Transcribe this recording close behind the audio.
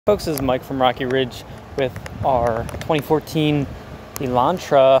Folks, this is Mike from Rocky Ridge with our 2014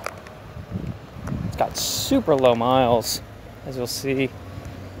 Elantra. It's got super low miles, as you'll see.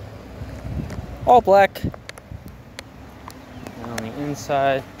 All black. And on the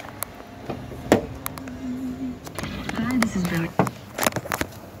inside. Hi, this is Billy.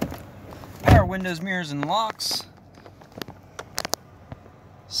 Power windows, mirrors, and locks.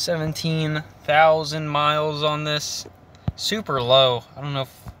 17,000 miles on this. Super low. I don't know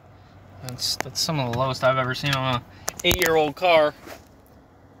if that's some of the lowest I've ever seen on a 8-year-old car.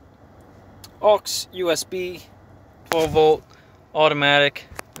 Aux, USB, 12-volt, automatic.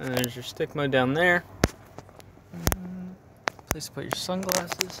 And there's your stick mode down there. Place to put your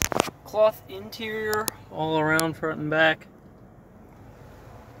sunglasses. Cloth interior all around, front and back.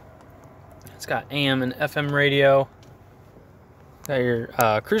 It's got AM and FM radio. Got your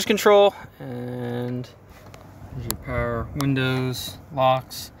cruise control, and there's your power windows,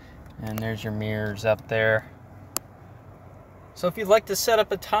 locks, and there's your mirrors up there. So if you'd like to set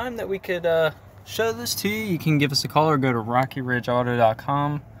up a time that we could show this to you, you can give us a call or go to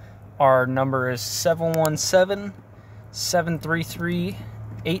rockyridgeauto.com. Our number is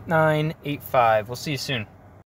 717-733-8985. We'll see you soon.